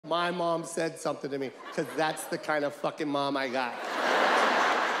my mom said something to me, because that's the kind of fucking mom I got.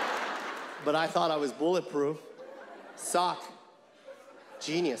 But I thought I was bulletproof. Sock.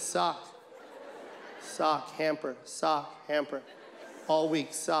 Genius, sock. Sock, hamper, sock, hamper. All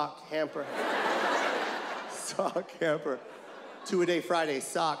week, sock, hamper. Sock, hamper. 2-a-day Friday,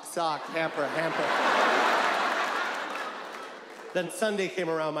 sock, hamper, hamper. Then Sunday came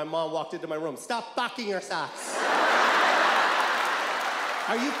around, my mom walked into my room. Stop packing your socks.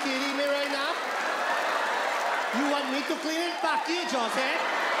 Are you kidding me right now? You want me to clean it? Fuck you, Jose.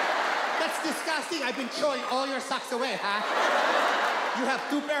 That's disgusting. I've been throwing all your socks away, huh? You have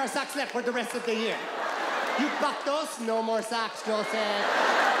 2 pairs of socks left for the rest of the year. You pack those? No more socks, Jose.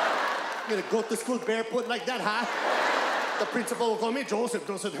 You're gonna go to school barefoot like that, huh? The principal will call me, Joseph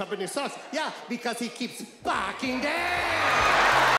doesn't have any socks. Yeah, because he keeps packing them.